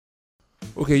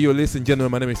Okay, yo, ladies and gentlemen,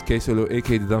 my name is K Solo,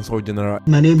 aka the Dancehall General.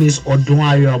 My name is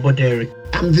Odunayo Abodere.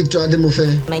 I'm Victor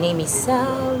Ademofe. My name is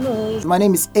Salmo. My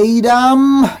name is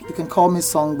Adam. You can call me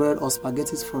Songbird or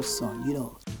Spaghetti's first son, you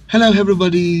know. Hello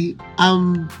everybody,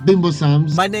 I'm Bimbo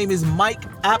Sams. My name is Mike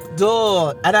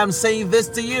Abdul, and I'm saying this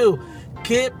to you.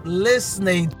 Keep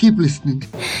listening. Keep listening.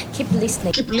 Keep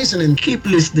listening. Keep listening. Keep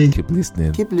listening. Keep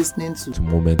listening. Keep listening to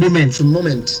Moment. Moments.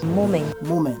 Moments.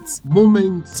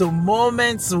 Moments. To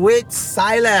Moments with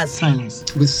Silas. Silence.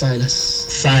 With Silas.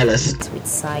 Silas. With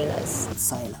Silas.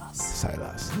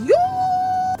 Silas.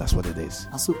 That's what it is.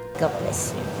 Asu. God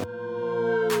bless you.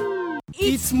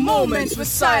 It's Moments with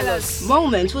Silas.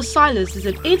 Moments with Silas is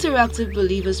an interactive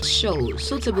believers show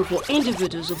suitable for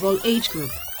individuals of all age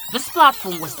groups. This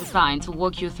platform was designed to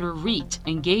walk you through rich,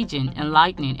 engaging,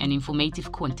 enlightening, and informative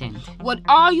content. What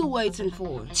are you waiting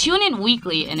for? Tune in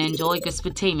weekly and enjoy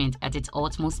gospeltainment at its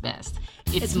utmost best.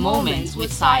 It's Moments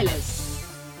with Silas.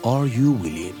 Are you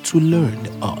willing to learn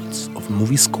the arts of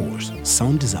movie scores,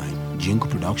 sound design, jingle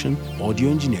production, audio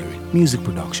engineering, music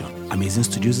production? Amazing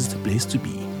Studios is the place to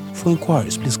be. For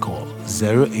inquiries, please call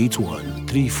 081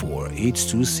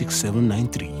 3482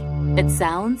 6793. It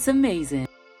sounds amazing.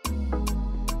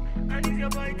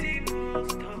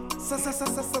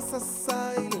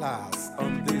 Silas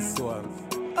on this one.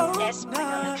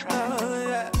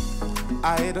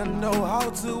 I don't know how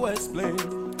to explain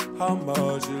how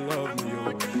much you love me.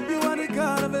 You are the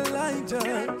God of Elijah,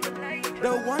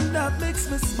 the one that makes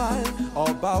me smile.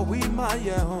 All bow with my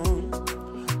own.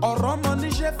 Or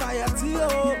Romanisha Fayatio,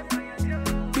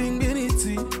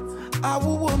 Binginity, I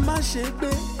will my shape.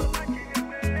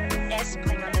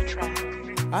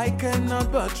 I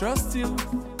cannot but trust you.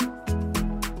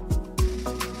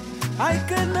 I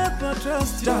cannot but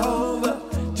trust you.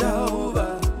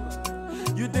 Jehovah.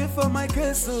 You did for my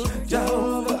castle,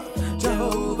 Jehovah.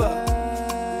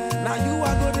 Now you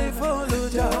are gonna follow,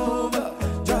 Jehovah.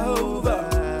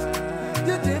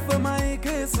 You did for my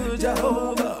castle,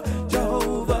 Jehovah.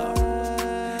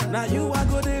 Now you are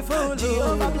gonna follow.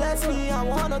 Jehovah bless me, I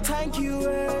wanna thank you.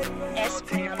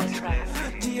 SP on the track.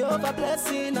 Jehovah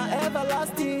blessing,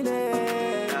 everlasting.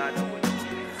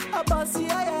 Abasi,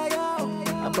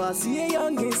 a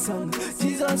young son.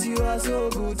 Jesus, you are so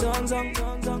good.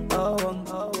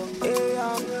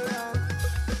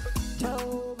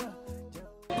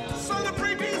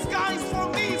 Celebrate these guys for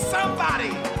me,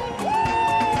 somebody.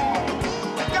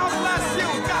 God bless you.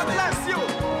 God bless you. I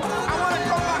want to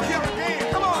come back here again.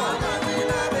 Come on.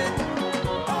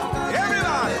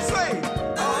 Everybody say.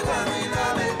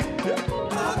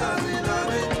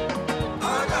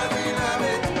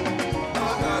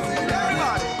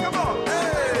 Everybody, come on. Hey.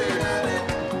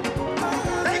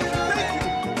 Thank you.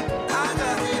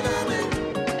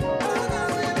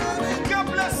 God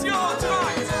bless you all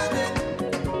tonight.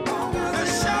 The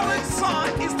shouting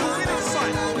sign is the winning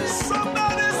sign.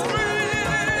 Somebody scream!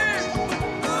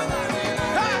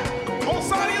 Hey!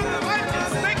 Rosario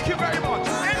Lightnings, thank you very much.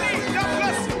 Andy, God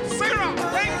bless you. Sarah,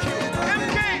 thank you.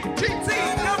 MK, GT,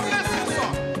 God bless you, sir.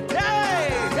 Hey!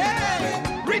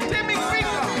 Redeeming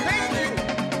Finger, thank you.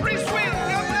 Prince Will,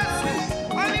 God bless you.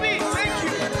 Anime, thank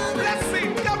you. Blessing,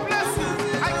 God bless you.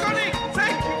 Iconic,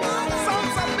 thank you.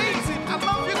 Sounds amazing. I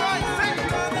love you guys, thank you.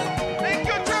 Thank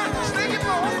you, church. Thank you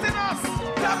for hosting us.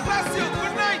 God bless you.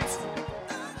 Good night.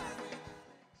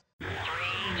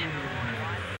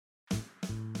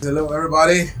 Hello,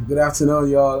 everybody. Good afternoon,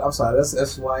 y'all. I'm sorry, that's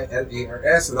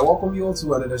SYLARS, and I welcome you all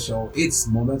to another show. It's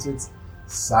Moments with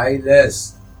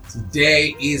Silas.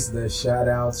 Today is the shout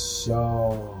out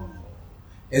show.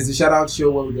 It's the shout out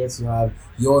show where we get to have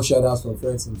your shout outs from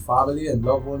friends and family and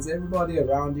loved ones, everybody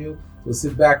around you. So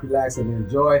sit back, relax, and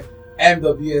enjoy.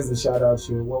 MW is the shout out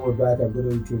show. When we're back, I'm going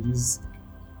to introduce.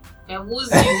 Who's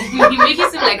you? You make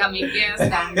it seem like I'm a guest,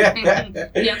 and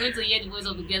you're going to hear the voice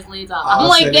of the guest later. I'm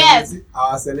like, guest.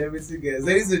 Our celebrity guest.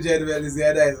 Ladies and gentlemen,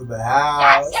 Luciana is in the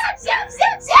house. Yes.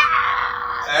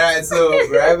 Alright, so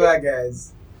right back,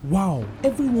 guys. Wow,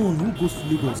 everyone who goes to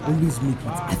Lagos always make it.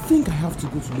 I think I have to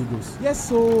go to Lagos. Yes,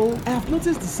 so I have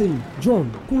noticed the same.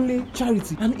 John, Kunle,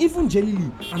 Charity, and even Jelly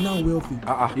are now wealthy.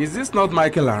 Is this not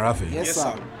Michael and Rafi? Yes,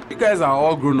 sir. You guys are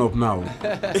all grown up now.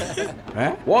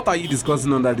 What are you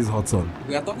discussing under this hot sun?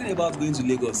 We are talking about going to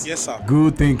Lagos. Yes, sir.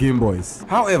 Good thinking, boys.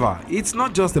 However, it's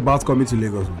not just about coming to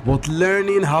Lagos, but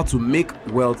learning how to make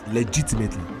wealth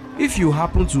legitimately. If you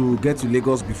happen to get to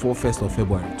Lagos before 1st of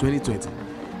February 2020,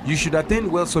 you should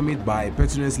attend Wealth Summit by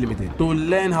Pertinence Limited to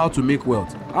learn how to make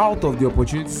wealth out of the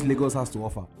opportunities Lagos has to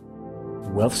offer.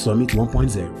 Wealth Summit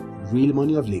 1.0, Real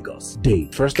Money of Lagos.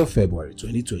 Date 1st of February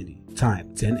 2020.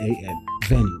 Time 10 a.m.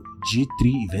 Venue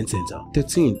G3 Event Center,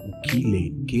 13 Uki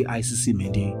Lane, KICC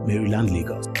Mende, Maryland,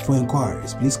 Lagos. For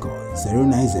inquiries, please call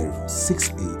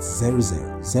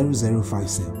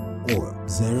 090-6800-0057 or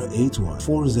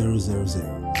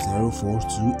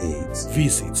 081-4000-0428.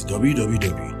 Visit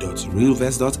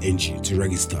www.realvest.ng to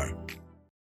register.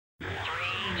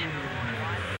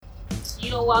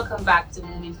 Welcome back to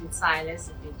Moments with Silas.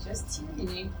 If you're just tuning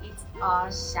in, it's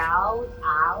our Shout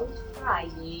Out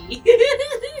Friday.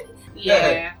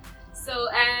 Yeah. So,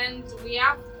 and we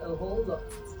have a whole lot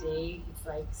today. It's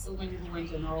like so many people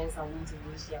went on halls. I want to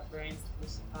wish their friends,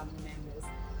 wish their family members.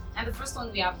 And the first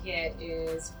one we have here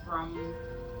is from,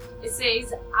 it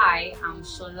says, I am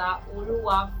Shola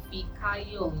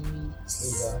Oluwafikayomi.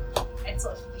 I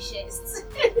touched the chest.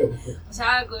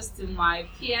 Shout out goes to my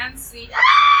fiancé.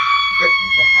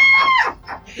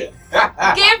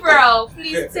 Gabriel,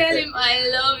 please tell him I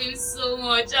love him so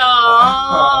much.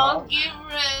 Oh,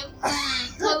 Gabriel,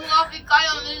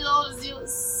 Oluwafikayomi loves you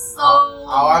so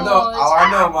much. I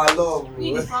know my love.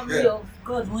 We the family of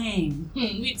God Wayne.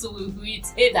 We too, we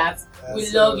say that we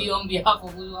love you on behalf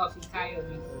of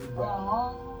Oluwafikayomi.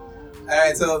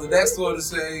 Alright, so the next one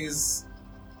says,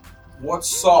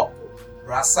 what's up,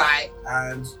 Rasai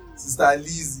and Sister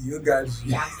Lizzie, you guys.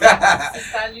 Yeah,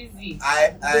 Sister Lizzie.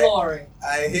 Glory.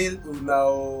 I hail you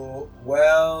now.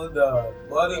 Well done.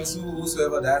 More than two,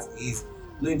 whosoever that is.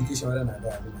 No indication whether or not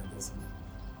that.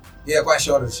 Yeah, quite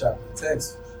short and sharp.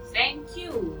 Thanks. Thank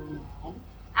you.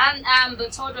 And the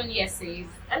third one here says,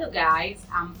 hello guys,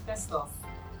 I'm Festus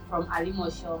from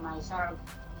Alimosho. My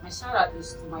shout out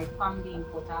is to my family in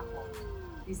Port Harcourt.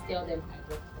 Please tell them I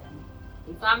love them.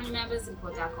 The family members in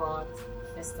Port Harcourt,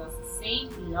 Festus is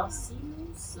saying he loves you.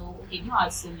 So, okay, you know how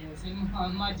so much.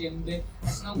 I'm not going to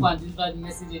deliver the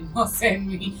message and not send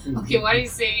me. Okay, what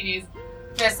he's saying is,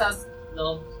 Festus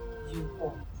love you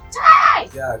all.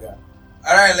 Yeah.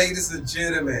 Alright, ladies and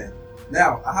gentlemen.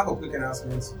 Now, I have a quick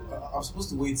announcement. I'm supposed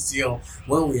to wait till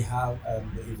when we have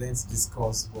the events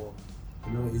discussed, but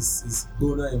you know, it's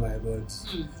boner in my blood.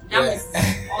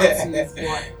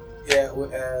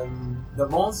 The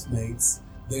month mates,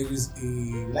 there is a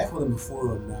like call them a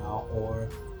forum now, or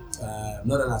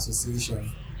not an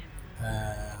association,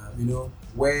 you know,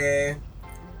 where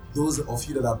those of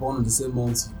you that are born in the same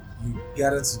month, you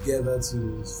gather together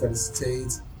to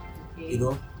felicitate. You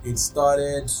know, it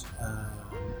started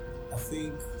I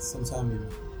think sometime in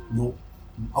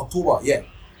October. Yeah,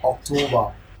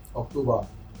 October.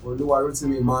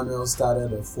 Oluwarotimi Emmanuel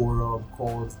started a forum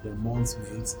called the Month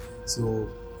Mates. So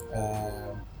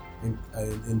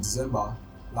in December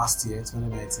last year,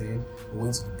 2019, we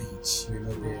went to the beach. We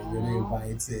were not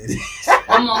invited.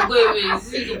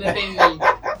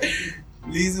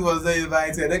 Lizzie was not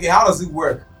invited. Okay, how does it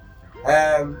work?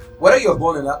 Whether you're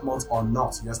born in that month or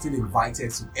not, you're still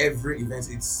invited to every event.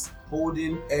 It's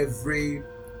holding every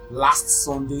last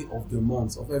Sunday of the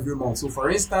month, of every month. So for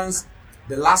instance,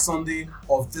 the last Sunday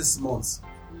of this month,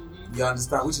 you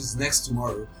understand, which is next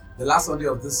tomorrow, the last Sunday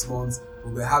of this month,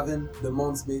 we'll be having the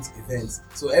Month Mate event.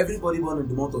 So everybody born in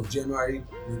the month of January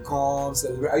will come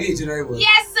celebrate. Are you a January born?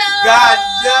 Yes, sir! God,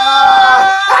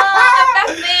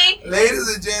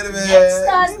 ladies and gentlemen, next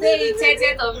Thursday,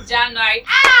 30th of January.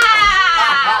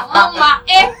 Mama,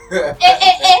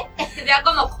 they are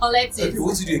gonna collect it. Okay,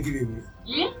 what did you give me?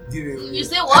 You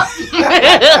say what?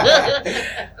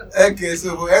 Okay,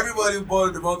 so for everybody born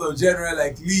in the month of January,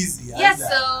 like Lizzie, yes,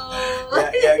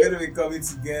 sir. You're going to be coming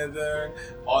together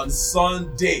on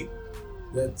Sunday,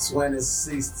 the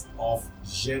 26th of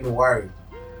January,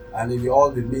 and you'll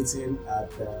all be meeting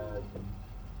at.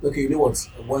 Okay, you know what?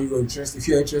 When you're interested, if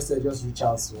you're interested, just reach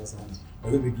out to us and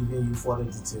we're going to be giving you further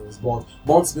details. But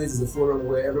Month Mate is a forum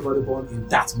where everybody born in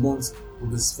that month will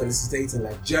be felicitating.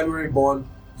 Like January born,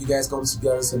 you guys come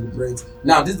together and celebrate.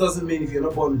 Now, this doesn't mean if you're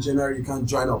not born in January, you can't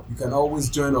join up. You can always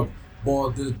join up.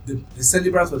 But the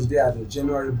celebrants for today are the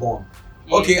January born.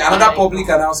 Okay, another public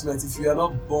announcement. If you are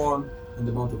not born in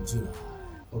the month of July,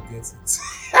 forget it.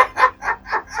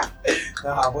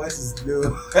 Now her voice is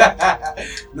low.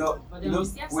 No,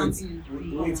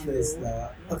 wait first.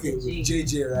 Okay, with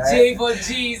JJ, right? J for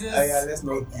Jesus. Yeah, let's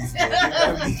not give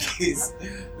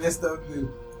Let's not do.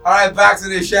 Alright, back to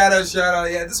the shout out.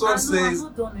 Yeah, this one says. I'm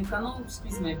not done. I cannot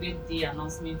squeeze my birthday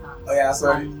announcement. Oh yeah,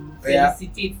 sorry.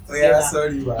 Felicitate. Oh yeah,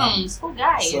 sorry, man. So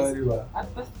guys, sorry, man. Our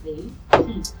birthday,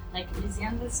 like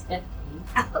Lysianda's birthday.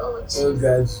 Oh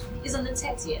gosh. It's on the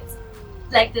 30th.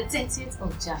 Like the 30th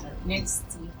of January, next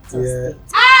week. Yeah.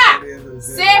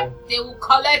 say they will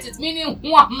collect it, meaning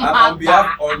one And man.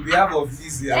 on behalf of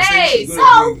Lizzie, I'm Hey,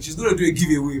 saying she's gonna do a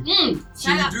giveaway.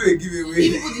 She will do a giveaway.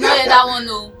 People did not hear that one,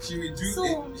 no. She will do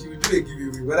a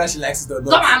giveaway, whether she likes it or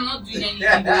not. Come, I'm not doing any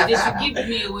giveaway. They should give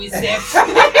me away, safe.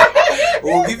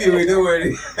 We'll give you away, don't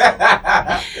worry.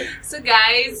 So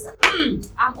guys,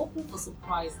 I'm open for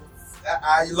surprises.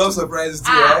 You love surprises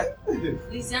too, right?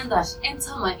 Lizzie Dash,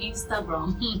 enter my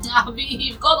Instagram.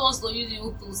 If God wants to use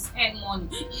you to send money,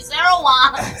 it's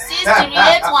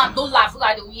 016381. Don't laugh, look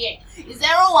at the year. It's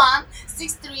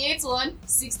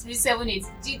 0163816378.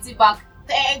 GT Bank.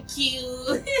 Thank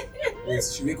you.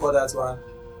 Yes, should we call that one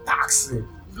taxi?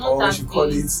 Not Or we that should call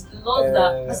it love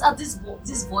that. That's how this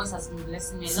voice has been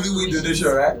blessing me. fluid donation,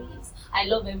 right? I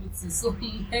love everything. So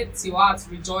let your heart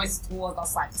rejoice towards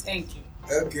us. I thank you.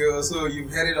 Okay, so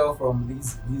you've headed off from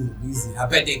Lizzie. Her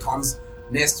birthday comes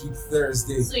next week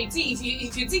Thursday. So if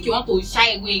you think you want to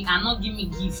shy away and not give me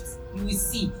gifts, you will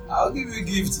see. I'll give you a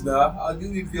gift now. I'll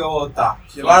give you pure water.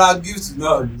 I'll give you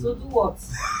now. So do what?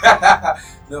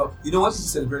 No, you know what? To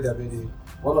celebrate their birthday,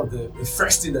 one of the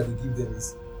first thing that we give them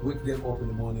is wake them up in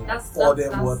the morning, pour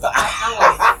them water. That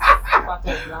was part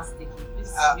of last week.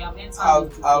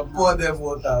 I'll pour them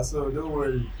water, so don't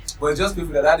worry. But just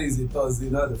before that is a Thursday,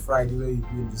 not the Friday where you be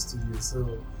in the studio.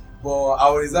 So, but I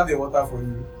will reserve a water for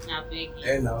you. I beg you.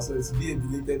 And now, so it's be a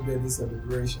belated birthday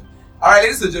celebration. All right,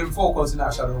 ladies and gentlemen, before we continue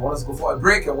our shout out, I want us to go for a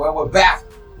break, and when we're back,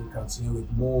 we continue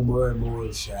with more and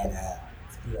more shout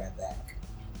outs. Be right back.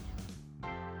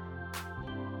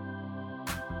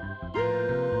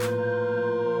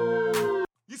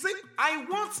 You see, I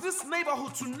want this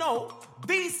neighborhood to know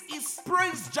this is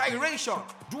praise gyration.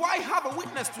 Do I have a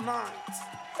witness tonight?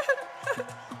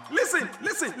 Listen.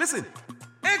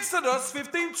 Exodus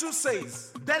 15:2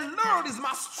 says, "The Lord is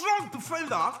my strong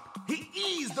defender. He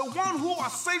is the one who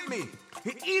has saved me.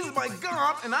 He is my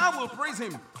God, and I will praise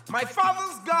him. My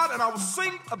father's God, and I will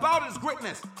sing about his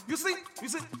greatness." You see,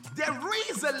 there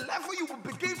is a level you will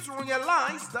begin to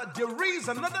realize that there is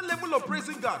another level of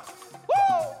praising God.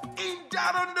 Woo! In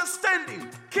that understanding,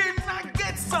 can I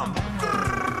get some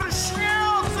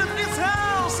shouts in this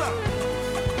house?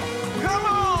 Come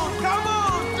on,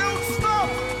 don't stop.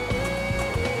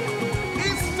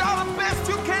 Is that the best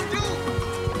you can do?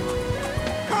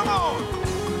 Come on.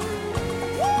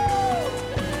 Woo!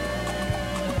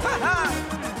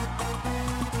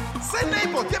 Say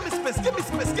neighbor, give me space.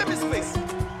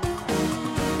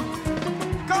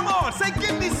 Come on, say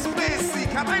give me space.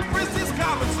 Can I praise this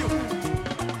God with you?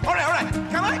 All right.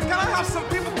 Can I have some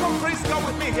people come praise God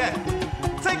with me here?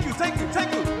 Thank you.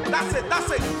 That's it.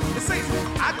 It says,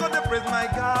 I gotta praise my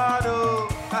God, oh.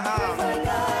 I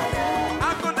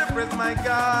gotta praise my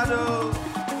God, oh.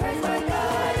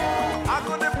 I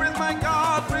gotta praise my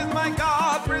God,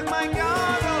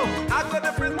 oh. I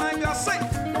gotta praise my God. Say,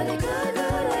 one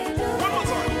more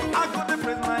time. I gotta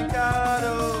praise my God,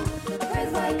 oh.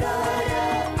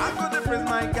 I gotta praise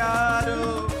my God,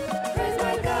 oh.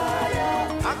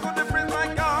 I gotta praise my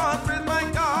God,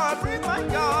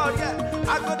 yeah.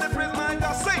 I gotta praise my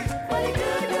God. Say,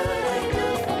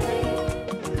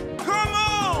 come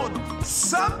on,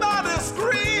 somebody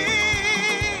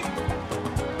scream,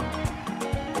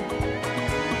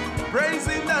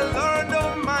 praising the Lord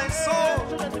of my soul.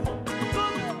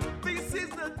 This is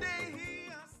the day He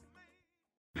has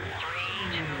made.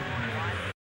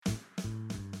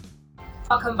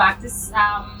 Welcome back. This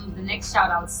the next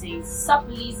shout out says, "Sup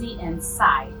Lizzie and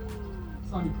Sai."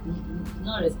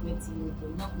 Not respecting you,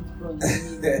 but not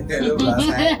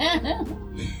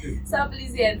Sup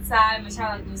Lizzie and Sai. My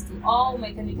shout out goes to all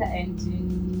mechanical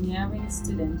engineering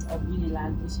students of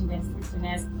Unilag, wishing them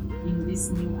fruitfulness in this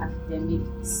new academic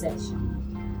session.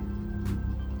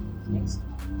 Next.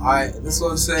 Alright, this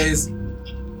one says,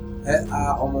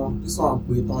 this one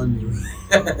put on you.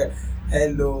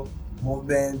 Hello,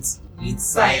 Moment with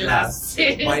Silas.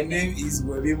 My name is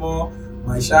Webimo.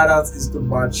 My shout out is to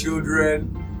my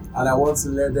children, and I want to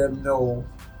let them know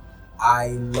I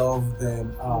love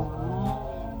them.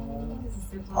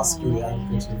 Ask me a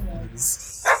question,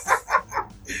 please.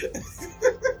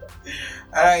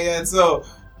 Alright, yeah, so,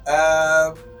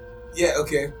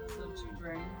 okay.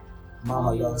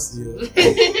 Mama loves you.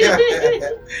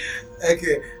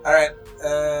 Okay, alright.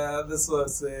 This one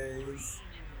says,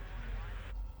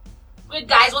 Great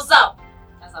guys, what's up?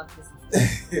 That's how this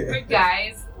is. Great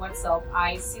guys, what's up?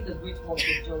 I see the great work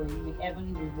you're doing. May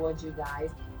heaven reward you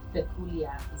guys.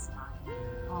 Peculiar is mine.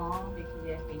 Oh,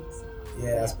 Peculiar, thanks.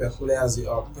 Yeah, as peculiar as you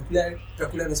are.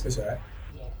 Peculiar is special, right?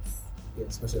 Yes. Yeah,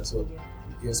 special. So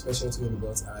you're special to in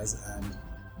God's eyes, and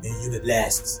may you the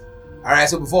blessed. Alright,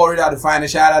 so before we read out the final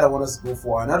shout out, I want us to go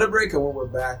for another break, and when we're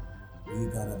back, we're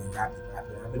gonna be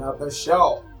wrapping up the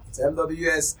show. It's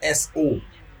MWSSO.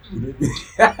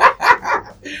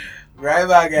 Right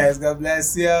back, guys. God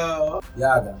bless you.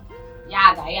 Yaga.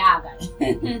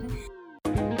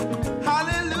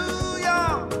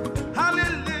 Hallelujah,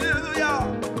 hallelujah.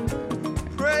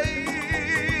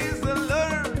 Praise the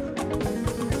Lord.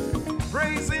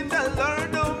 Praising the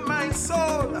Lord of my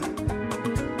soul.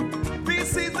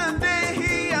 This is the day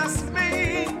He has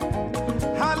made.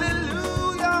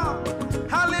 Hallelujah,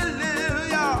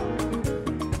 hallelujah.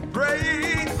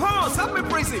 Praise. Pause, help me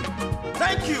praise Him.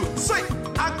 Thank you. Say,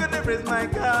 I'm gonna praise my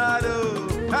God. Oh.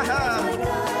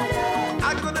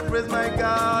 I'm gonna praise my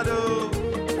God. Oh.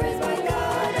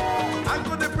 I'm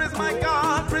gonna praise my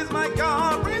God, praise my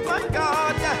God, praise my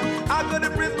God. Yeah, I'm gonna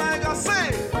praise my God.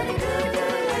 Say,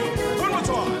 one more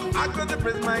time. I'm gonna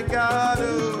praise my God.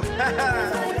 Oh.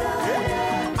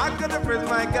 I'm gonna praise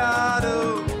my God.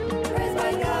 Oh.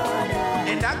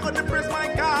 And I'm gonna praise my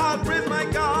God, praise my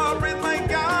God, praise my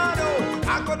God. Oh,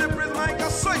 I'm gonna praise my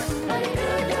God. Say.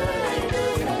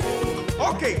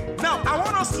 Okay, now I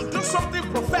want us to do something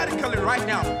prophetically right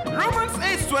now. Romans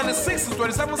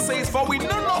 8:26-27 says, "For we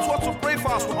know not what to pray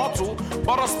for as we ought to,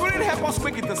 but the Spirit help us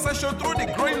make intercession through the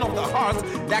groaning of the heart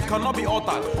that cannot be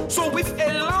uttered." So with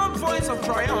a loud voice of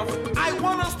triumph, I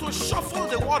want us to shuffle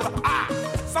the word ah.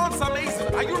 Sounds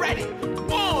amazing. Are you ready?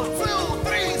 1, 2,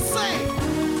 3, say.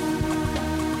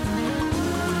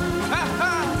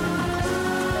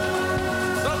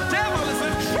 The devil is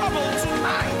in trouble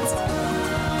tonight.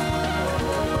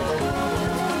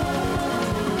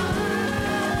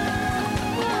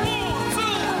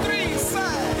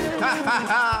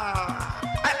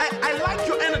 I like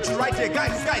your energy right here,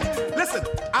 guys. Listen,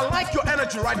 I like your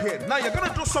energy right here. Now you're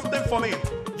gonna do something for me.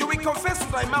 You will confess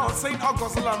with thy mouth, saying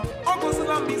Ogozalam.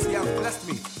 Ogozalam means He has blessed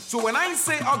me. So when I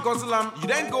say Ogozalam, you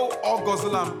then go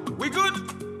Ogozalam. We good?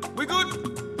 We good?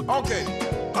 Okay.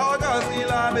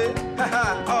 Ogozilame.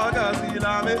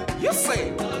 Ogozilame. You say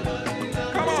it.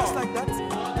 Come on. Just like that.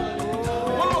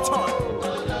 One more time.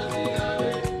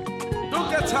 Don't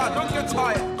get tired. Don't get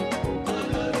tired.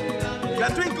 You're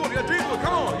doing good,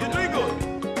 come on, you're doing good.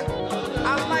 I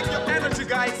like your energy,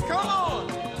 guys, come on.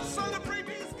 Celebrate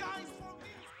these guys for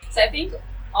me. So I think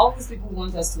all these people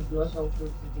want us to blush out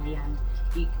today, and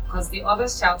because the other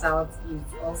shout out is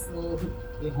also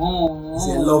a home. It's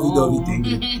a lovey-dovey thing.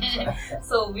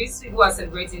 So these people are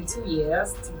celebrating 2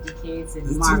 years, 2 decades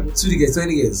in marriage. 2 decades,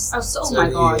 20 years. Oh my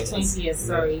God, 20 years,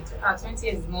 sorry. 20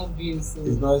 years is not being so.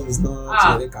 It's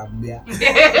not.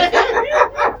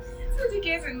 2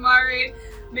 decades in marriage.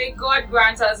 May God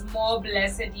grant us more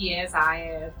blessed years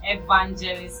ahead.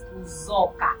 Evangelist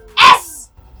Uzoka S.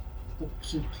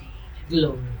 Okiki.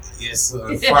 Glory. Yes, so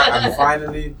and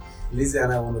finally, Lizzie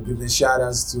and I want to give the shout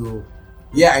outs to.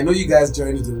 Yeah, I know you guys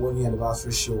joined the 1 year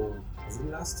anniversary show. Was it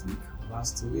last week?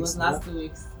 Last 2 weeks? It was last 2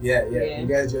 weeks. Yeah. You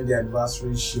guys joined the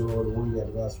anniversary show, the 1 year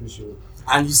anniversary show.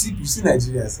 And you see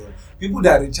Nigerians, people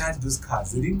that recharge those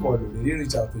cards, they didn't call them, they didn't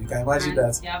reach out to you. Can imagine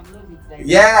that?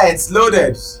 Yeah, it's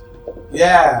loaded.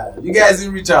 Yeah, you guys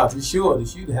didn't reach out. You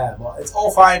should have. But it's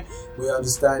all fine. We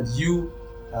understand you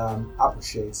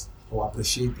appreciate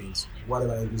things.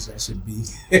 Whatever English that should be.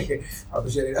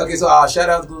 Appreciate it. Okay, so our shout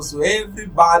out goes to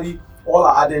everybody, all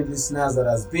our ardent listeners that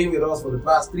has been with us for the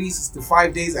past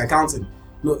 365 days and counting.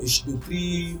 No, it should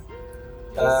be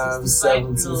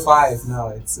 375 now.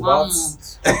 It's about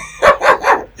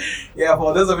yeah,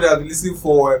 for those of you that have been listening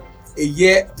for a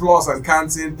year plus and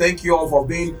counting, thank you all for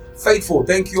being faithful.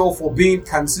 Thank you all for being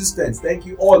consistent. Thank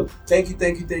you all. Thank you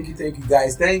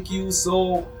guys. Thank you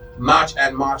so much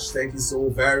and much. Thank you so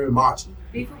very much.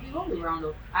 Before we round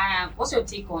up, what's your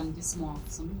take on this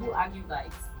month? Some people argue that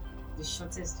it's the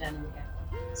shortest January ever.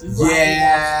 It's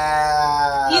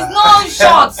not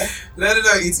short. No,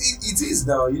 it is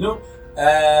now, you know.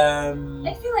 I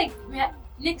feel like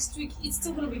next week it's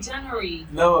still gonna be January.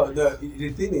 No, the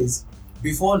thing is,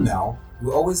 before now,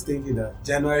 we're always thinking that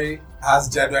January has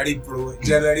January Pro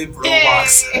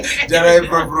Max, January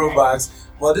Pro Max.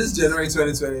 But this January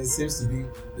 2020 seems to be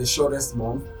the shortest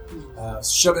month,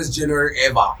 shortest January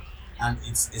ever, and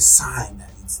it's a sign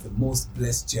that it's the most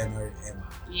blessed January ever.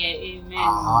 Yeah, amen.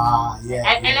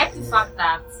 I like the fact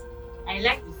that I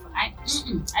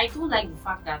don't like the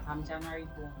fact that I'm January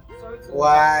born. Sorry to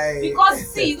Why? Because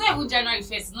see, it's not even January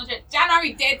 1st, it's not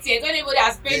January 30th. When everybody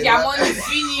has spent their money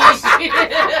finished.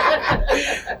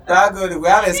 Thank God, we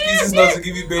have excuses not to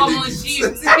give you birthday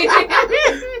gifts.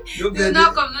 Do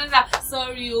not come now.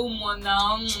 Sorry,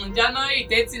 now. January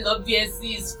 30th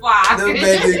obviously is far. No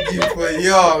birthday gift for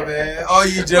you, man. All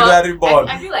you January born.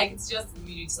 I feel like it's just the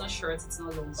you. It's not short, it's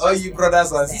not long. All you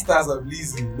brothers and sisters of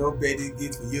Lizzie, no bedding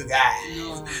gate for you guys.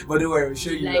 No. But don't worry, we'll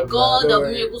show you. Like God of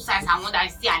miracle signs and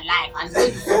wonders is still alive and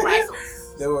going to surprise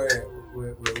us. Don't worry,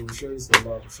 we'll show you some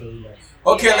love. We'll show you that.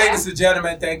 Okay, ladies and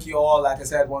gentlemen, thank you all. Like I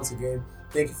said once again,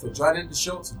 thank you for joining the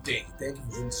show today. Thank you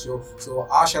for joining the show. So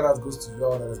our shout out goes to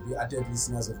y'all that has been added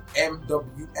listeners of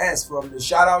MWS, from the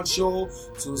shout out show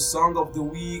to Song of the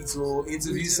Week to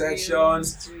interview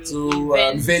sections to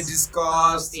event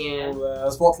discuss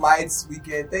to Spotlights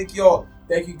Weekend. Thank you all.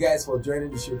 Thank you guys for joining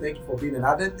the show. Thank you for being an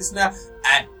added listener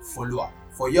and follower.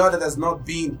 For y'all that has not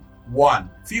been one,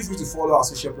 feel free to follow our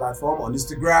social platform on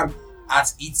Instagram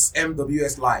at It's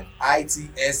MWS Live,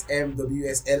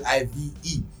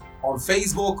 ITSMWSLIVE. On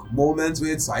Facebook, Moments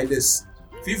with Silas.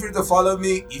 Feel free to follow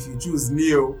me if you choose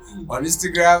Neo on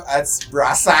Instagram at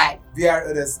Brasai,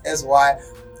 BROSY,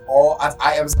 or at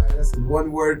I Am Silas in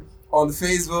one word. On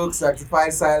Facebook,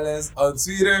 Certified Silas. On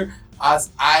Twitter, at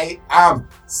I Am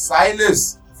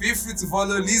Silas. Feel free to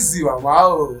follow Lizzie,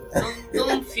 wow.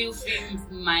 Don't feel free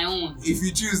with my own. If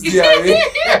you choose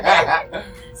DRA.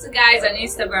 So guys, on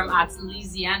Instagram at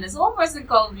Lizzie Anders. One person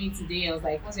called me today. I was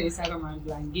like, what's your Instagram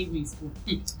handle? And gave me his phone.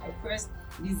 I pressed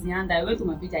Lizzie Anders. I went to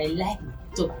my page. I like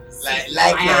my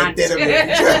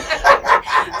picture.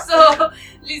 So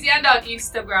Lizzie Anders on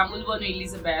Instagram, Ulvonu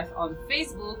Elizabeth on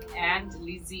Facebook, and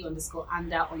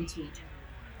Lizzie_Anda on Twitter.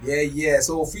 Yeah.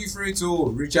 So feel free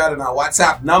to reach out on our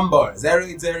WhatsApp number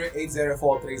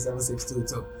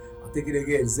 08080437622. I'll take it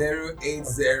again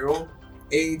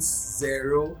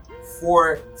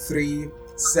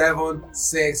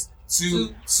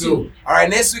 08080437622. Alright,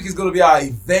 next week is going to be our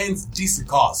event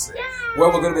discuss, where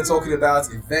we're going to be talking about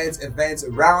events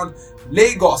around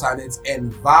Lagos and its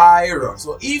environ.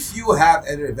 So if you have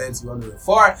any events you want to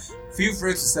refer, feel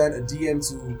free to send a DM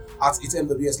to at It's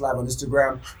MWS Live on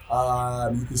Instagram.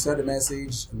 You can send a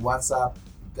message on WhatsApp.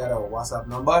 You got our WhatsApp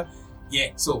number.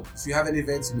 Yeah, so if you have any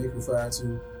events to make refer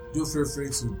to, do feel free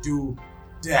to do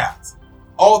that.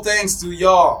 All thanks to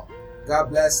y'all. God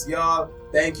bless y'all.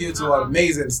 Thank you to our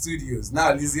amazing studios.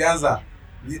 Now, Lizianza.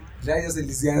 Did I just say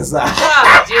Lizianza?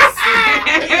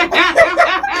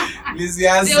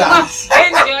 Lizianza.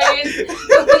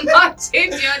 Do not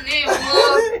change your name.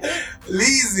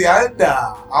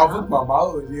 Lizianda. I'll put my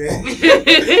mouth on you.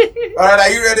 Alright, are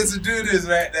you ready to do this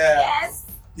right now? Yes.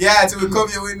 Yeah, till we come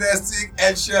your way next week,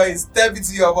 ensure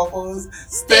integrity of purpose,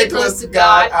 stay close to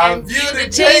God, and view the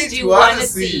change you want to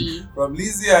see. From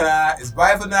Lizzie and I, it's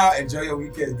bye for now. Enjoy your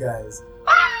weekend, guys.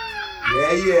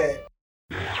 Bye. Yeah.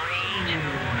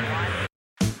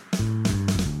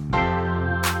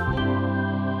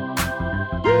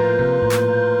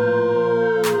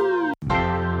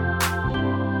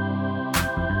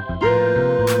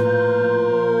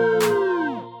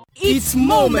 It's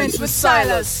Moments with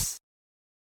Silas.